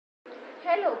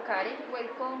Hello, Karen.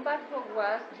 Welcome back. How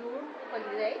was your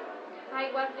holiday?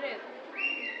 I was dressed.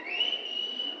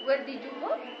 Where did you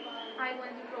go? I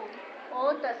went to Rome.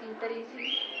 Oh, that's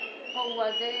interesting. How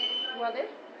was the weather?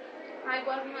 I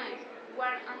was nice,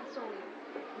 warm and sunny.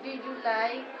 Did you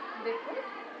like the food?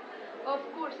 Of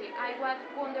course, I was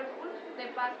wonderful. The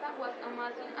pasta was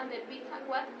amazing and the pizza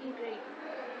was incredible.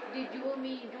 Did you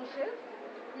meet yourself?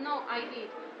 No, I did.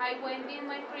 I went with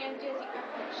my friend Jessica.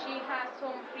 She has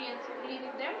some friends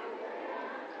living there.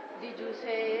 Did you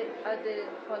say at the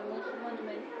famous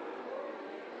monument?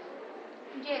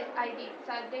 Yes, I did.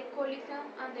 Saw the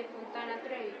Coliseum and the Fontana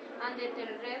Trevi, and the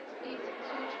Terrace is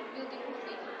such beautiful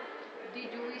city. Did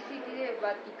you visit the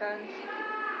Vatican City?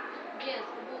 Yes,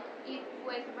 but it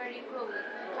was very crowded.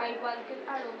 I walked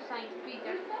around St.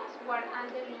 Peter's Square and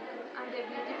the Louvre and the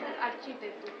beautiful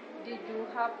architecture. Did you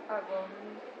have a good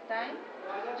time?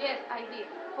 Yes, I did.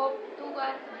 Hope to go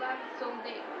back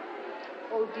someday.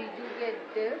 Or did you get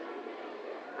there?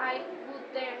 I would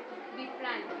there be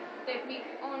planning. The flight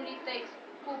only takes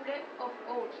couple of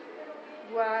hours.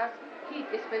 Was it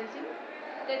expensive?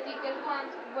 The ticket was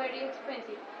very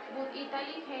expensive, but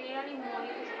Italy generally more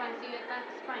expensive than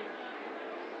Spain.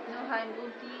 No, I'm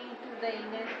going to the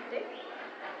next day.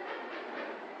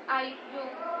 I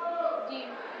don't Jim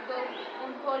go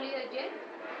on holiday yet.